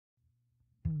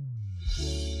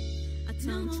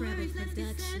Tone Trevor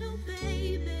Production.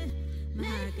 Baby,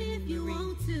 make if you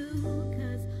want to,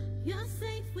 'cause you're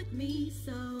safe with me,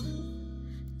 so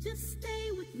just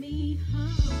stay with me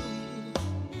home.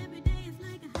 Every day is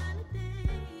like a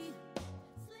holiday.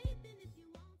 Sleeping if you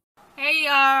want. Hey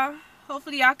y'all,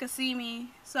 hopefully y'all can see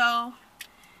me. So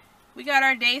we got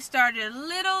our day started a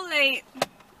little late.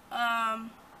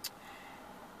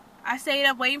 I stayed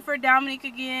up waiting for Dominique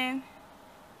again.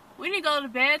 We didn't go to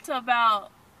bed till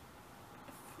about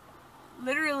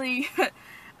literally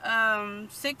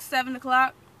 6, 7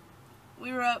 o'clock.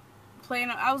 We were up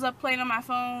playing. I was up playing on my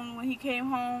phone when he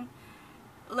came home,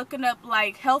 looking up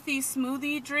like healthy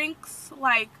smoothie drinks,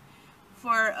 like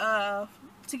for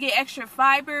to get extra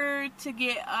fiber, to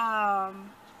get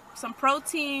some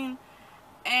protein,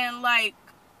 and like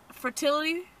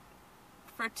fertility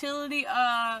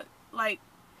like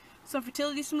some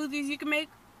fertility smoothies you can make.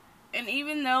 And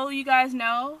even though you guys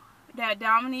know that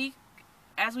Dominique,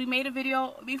 as we made a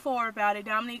video before about it,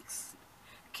 Dominique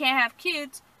can't have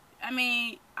kids, I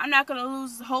mean, I'm not going to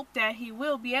lose hope that he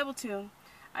will be able to.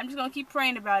 I'm just going to keep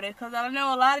praying about it, because I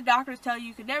know a lot of doctors tell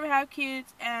you could never have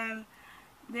kids, and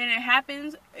then it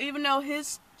happens. Even though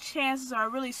his chances are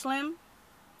really slim,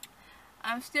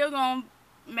 I'm still going to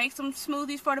make some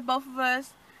smoothies for the both of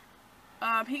us.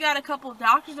 He got a couple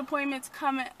doctor's appointments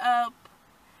coming up,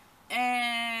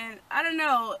 and I don't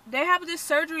know, they have this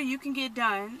surgery you can get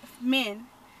done, men,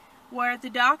 where the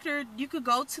doctor, you could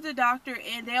go to the doctor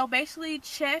and they'll basically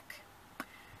check.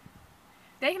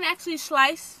 They can actually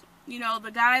slice, you know,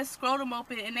 the guy's scrotum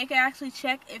open, and they can actually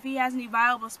check if he has any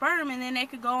viable sperm, and then they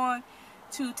could go on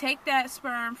to take that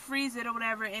sperm, freeze it or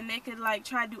whatever, and they could like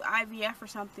try to do IVF or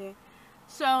something.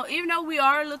 So even though we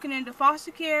are looking into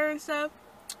foster care and stuff,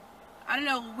 I don't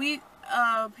know,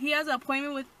 he has an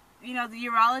appointment with, you know, the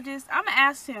urologist. I'm gonna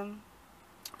ask him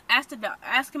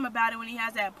about it when he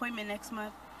has that appointment next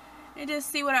month, and just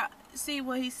see what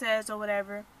he says or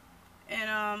whatever,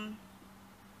 and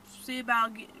see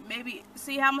about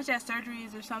see how much that surgery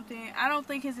is or something. I don't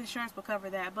think his insurance will cover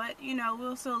that, but you know,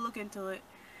 we'll still look into it.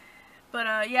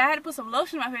 But yeah, I had to put some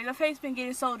lotion on my face. My face been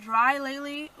getting so dry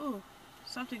lately. Ooh,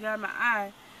 something got in my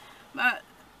eye. My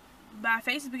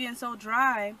face has been getting so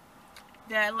dry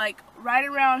that like right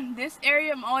around this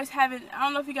area, I'm always having, I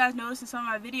don't know if you guys noticed in some of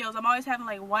my videos, I'm always having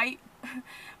like white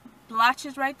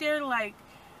blotches right there. Like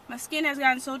my skin has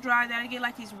gotten so dry that I get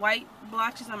like these white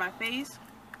blotches on my face.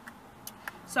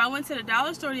 So I went to the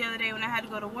dollar store the other day when I had to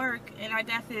go to work, and I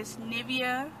got this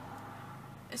Nivea.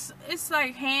 It's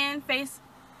like hand, face,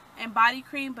 and body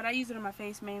cream, but I use it on my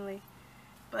face mainly.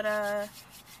 But yeah,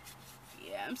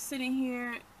 I'm sitting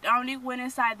here. Dominique went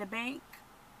inside the bank,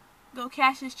 go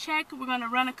cash his check. We're gonna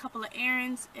run a couple of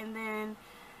errands, and then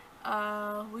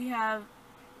we're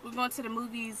going to the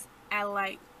movies at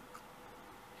like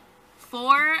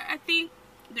 4, I think.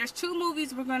 There's 2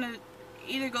 movies we're gonna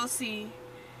either go see.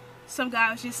 Some guy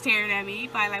was just staring at me. He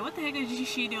probably like, what the heck is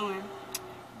she doing?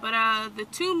 But the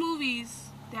 2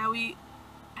 movies that we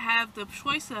have the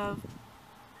choice of,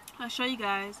 I'll show you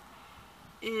guys,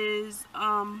 is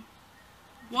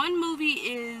one movie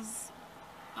is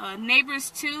Neighbors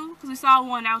 2, because we saw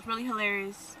one that was really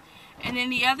hilarious, and then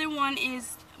the other one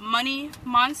is Money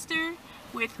Monster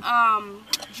with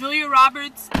Julia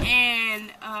Roberts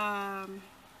and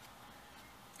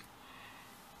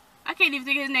I can't even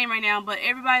think of his name right now, but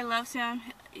everybody loves him,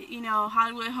 you know,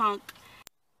 Hollywood hunk.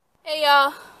 Hey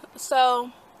y'all,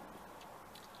 so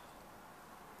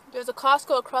there's a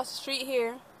Costco across the street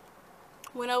here.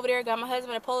 Went over there, got my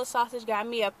husband a Polish sausage, got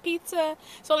me a pizza.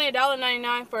 It's only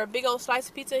 $1.99 for a big old slice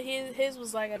of pizza. His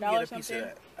was like $1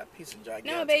 something. A piece of gigantic.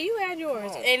 No, babe, you had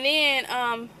yours. Oh. And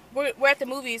then we're at the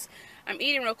movies. I'm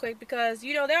eating real quick because,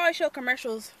 you know, they always show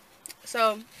commercials.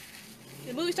 So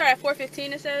the movie started at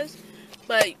 4:15, it says,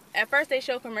 but at first they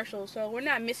show commercials, so we're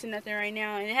not missing nothing right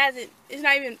now. And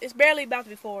it's barely about to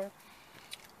be 4.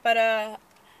 But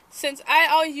since I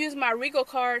always use my Regal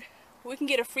card, we can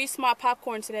get a free small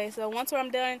popcorn today. So once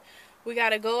I'm done, we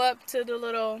gotta go up to the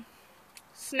little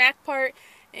snack part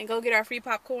and go get our free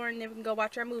popcorn, and then we can go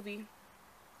watch our movie.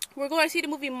 We're going to see the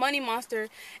movie Money Monster,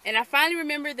 and I finally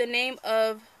remember the name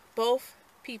of both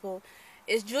people.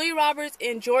 It's Julia Roberts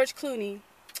and George Clooney,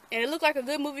 and it looked like a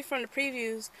good movie from the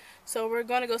previews, so we're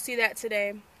gonna go see that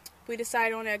today. We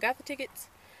decided on it. I got the tickets,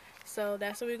 so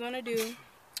that's what we're gonna do.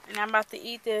 And I'm about to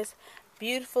eat this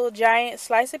beautiful giant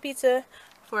slice of pizza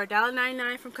for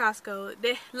 $1.99 from Costco.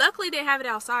 Luckily they have it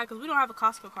outside because we don't have a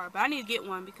Costco card, but I need to get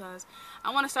one because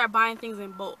I want to start buying things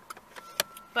in bulk.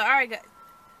 But alright guys,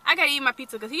 I gotta eat my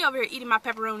pizza because he over here eating my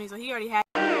pepperoni, so he already had.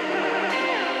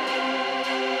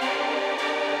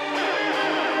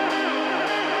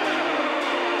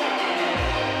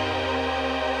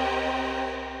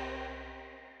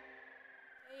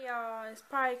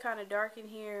 probably kind of dark in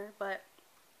here, but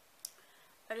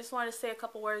I just wanted to say a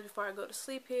couple words before I go to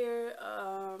sleep here.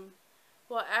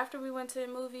 Well, after we went to the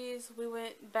movies, we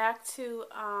went back to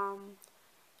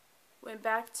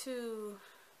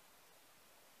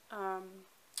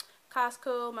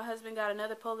Costco. My husband got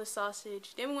another Polish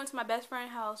sausage. Then we went to my best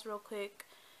friend's house real quick,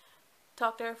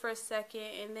 talked to her for a second,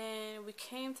 and then we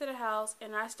came to the house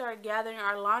and I started gathering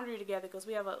our laundry together because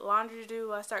we have a laundry to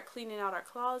do. I start cleaning out our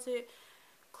closet,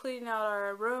 cleaning out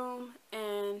our room,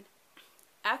 and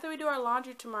after we do our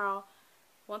laundry tomorrow,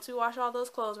 once we wash all those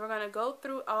clothes, we're gonna go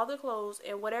through all the clothes,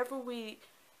 and whatever we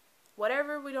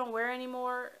don't wear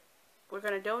anymore, we're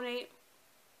gonna donate.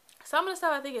 Some of the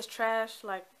stuff I think is trash,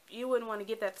 like you wouldn't want to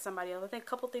give that to somebody else. I think a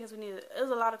couple things we need. It was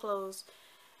a lot of clothes,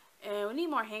 and we need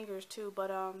more hangers too.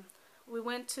 But we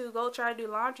went to go try to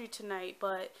do laundry tonight.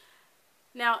 But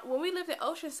now when we lived in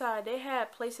Oceanside, they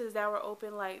had places that were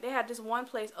open. Like they had this one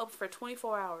place open for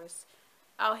 24 hours.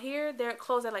 Out here, they're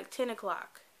closed at like 10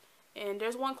 o'clock. And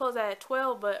there's one closed at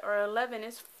 12, or 11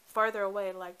 is further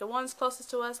away. Like the ones closest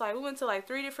to us, like we went to like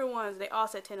 3 different ones. They all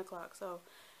said 10 o'clock. So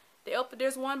they open.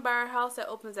 There's one by our house that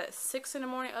opens at 6 in the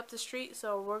morning up the street.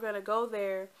 So we're gonna go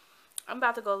there. I'm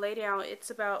about to go lay down. It's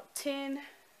about 10.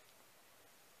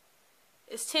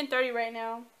 It's 10:30 right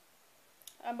now.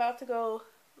 I'm about to go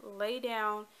lay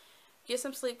down, get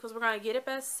some sleep because we're gonna get up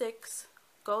at 6,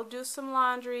 go do some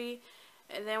laundry,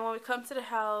 and then when we come to the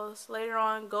house later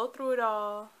on, go through it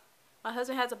all. My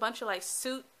husband has a bunch of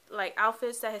like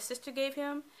outfits that his sister gave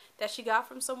him that she got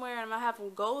from somewhere, and I'm gonna have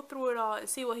him go through it all and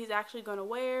see what he's actually gonna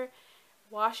wear,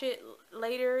 wash it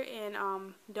later, and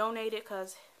donate it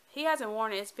because he hasn't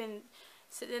worn it. It's been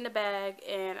sitting in the bag,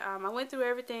 and I went through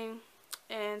everything,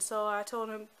 and so I told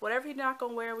him whatever he's not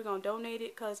gonna wear, we're gonna donate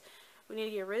it because we need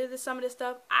to get rid of some of this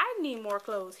stuff. I need more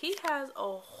clothes. He has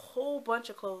a whole bunch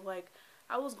of clothes. Like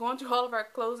I was going through all of our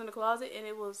clothes in the closet, and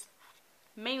it was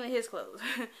mainly his clothes.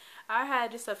 I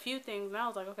had just a few things, and I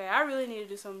was like, okay, I really need to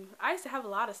do some. I used to have a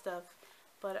lot of stuff,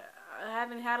 but I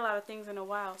haven't had a lot of things in a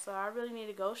while, so I really need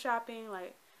to go shopping,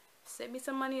 like set me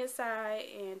some money aside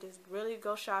and just really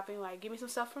go shopping, like give me some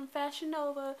stuff from Fashion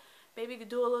Nova, maybe could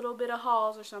do a little bit of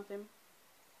hauls or something.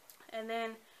 And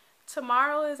then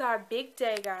tomorrow is our big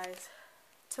day, guys.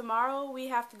 Tomorrow we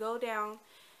have to go down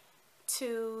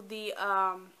to the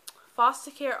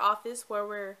foster care office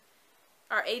where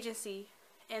our agency,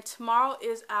 and tomorrow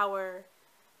is our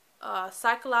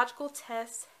psychological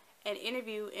test and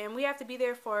interview, and we have to be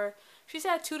there for, she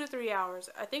said 2 to 3 hours.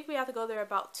 I think we have to go there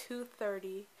about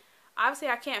 2:30. Obviously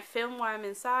I can't film while I'm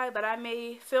inside, but I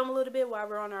may film a little bit while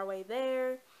we're on our way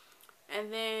there.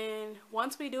 And then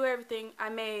once we do everything, I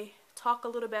may talk a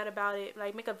little bit about it,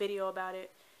 like make a video about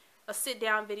it, a sit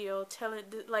down video telling,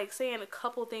 like saying a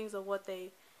couple things of what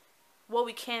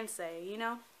we can say, you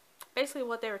know, basically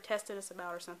what they were testing us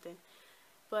about or something.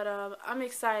 But I'm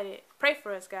excited. Pray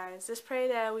for us, guys. Just pray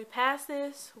that we pass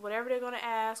this, whatever they're going to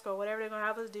ask or whatever they're going to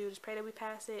have us do. Just pray that we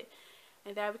pass it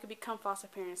and that we can become foster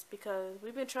parents, because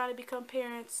we've been trying to become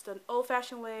parents the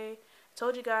old-fashioned way. I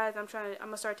told you guys I'm going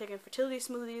to start taking fertility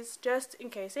smoothies just in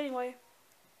case anyway.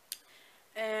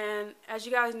 And as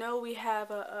you guys know, we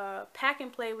have a pack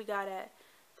and play we got at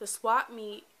the swap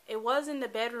meet. It was in the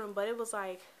bedroom, but it was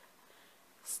like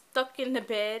stuck in the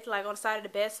bed, like on the side of the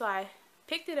bed. So I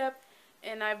picked it up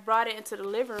and I brought it into the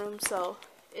living room. So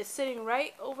it's sitting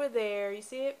right over there. You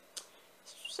see it?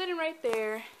 It's sitting right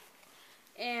there.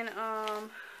 And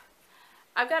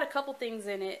I've got a couple things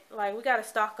in it. Like we got to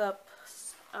stock up.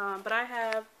 But I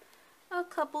have a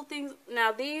couple things.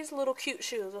 Now these little cute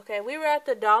shoes. Okay, we were at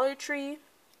the Dollar Tree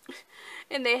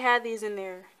and they had these in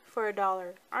there for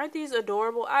 $1. Aren't these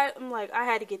adorable? I'm like, I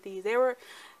had to get these. They're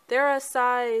a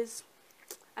size,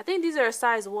 I think these are a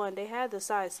size 1. They had the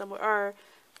size somewhere or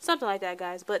something like that,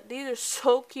 guys. But these are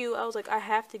so cute. I was like, I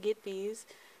have to get these.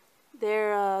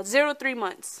 They're 0 to 3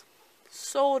 months.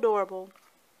 So adorable.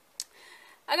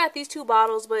 I got these 2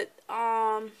 bottles, but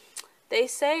they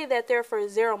say that they're for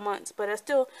 0 months. But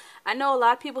I know a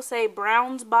lot of people say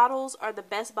Brown's bottles are the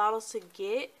best bottles to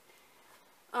get.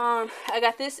 I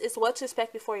got this. It's what to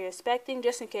expect before you're expecting,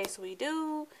 just in case we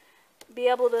do be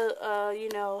able to, you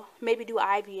know, maybe do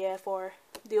IVF or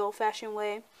the old-fashioned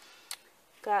way.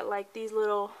 Got like these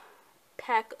little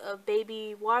pack of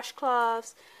baby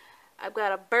washcloths. I've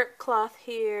got a burp cloth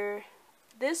here.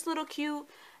 This little cute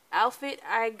outfit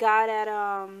I got at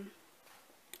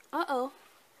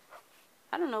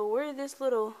I don't know where this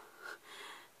little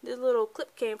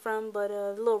clip came from, but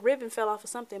the little ribbon fell off of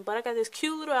something. But I got this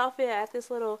cute little outfit at this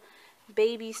little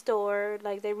baby store,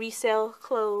 like they resell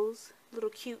clothes. Little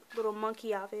cute little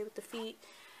monkey outfit with the feet.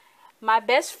 My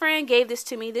best friend gave this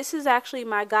to me. This is actually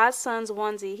my godson's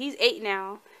onesie. He's 8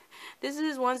 now. This is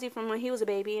his onesie from when he was a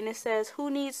baby, and it says, "Who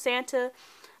needs Santa?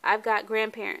 I've got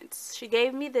grandparents." She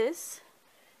gave me this,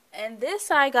 and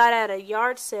this I got at a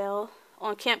yard sale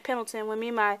on Camp Pendleton when me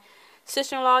and my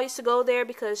sister-in-law used to go there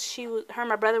because her and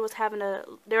my brother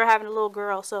they were having a little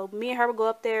girl, so me and her would go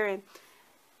up there and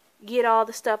get all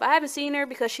the stuff. I haven't seen her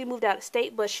because she moved out of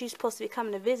state, but she's supposed to be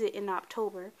coming to visit in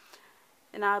October.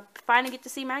 And I'll finally get to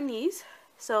see my niece.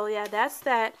 So yeah, that's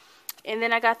that. And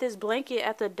then I got this blanket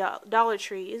at the Dollar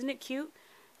Tree. Isn't it cute?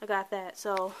 I got that.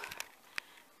 So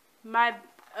my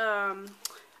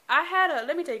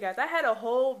let me tell you guys, I had a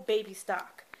whole baby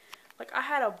stock. Like, I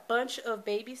had a bunch of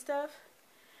baby stuff.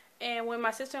 And when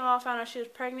my sister-in-law found out she was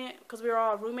pregnant, because we were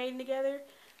all roommating together,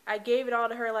 I gave it all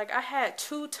to her. Like, I had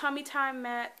 2 tummy time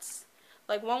mats.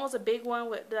 Like, one was a big one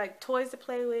with like toys to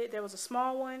play with. There was a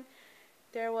small one.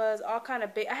 There was all kind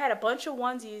of big. I had a bunch of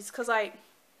onesies because, like,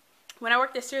 when I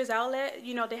worked at Sears Outlet,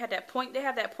 you know, they have that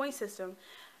point system,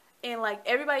 and like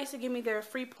everybody used to give me their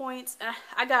free points, and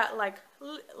I got like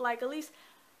at least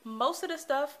most of the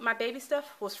stuff, my baby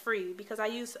stuff, was free because I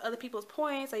used other people's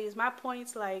points. I used my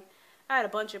points. Like, I had a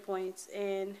bunch of points,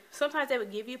 and sometimes they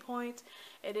would give you points,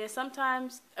 and then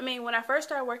sometimes, I mean, when I first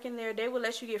started working there, they would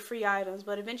let you get free items,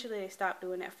 but eventually they stopped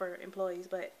doing that for employees.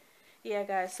 But yeah,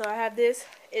 guys, so I have this.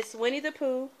 It's Winnie the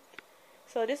Pooh.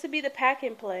 So this would be the pack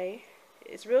and play.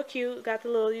 It's real cute. Got the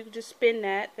little, you can just spin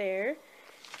that there.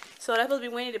 So that's supposed to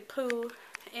be Winnie the Pooh.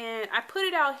 And I put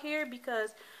it out here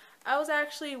because I was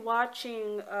actually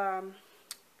watching,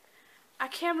 I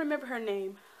can't remember her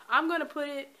name. I'm going to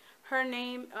put her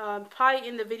name probably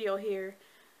in the video here.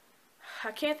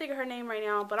 I can't think of her name right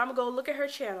now, but I'm going to go look at her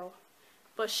channel.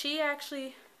 But she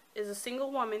actually is a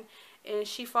single woman, and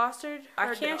she fostered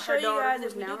her, I can't show you guys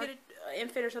if we do get an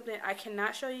infant or something. I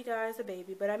cannot show you guys the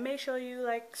baby, but I may show you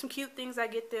like some cute things I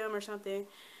get them or something.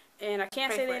 And I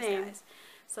can't say their names.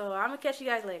 So I'm going to catch you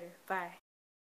guys later. Bye.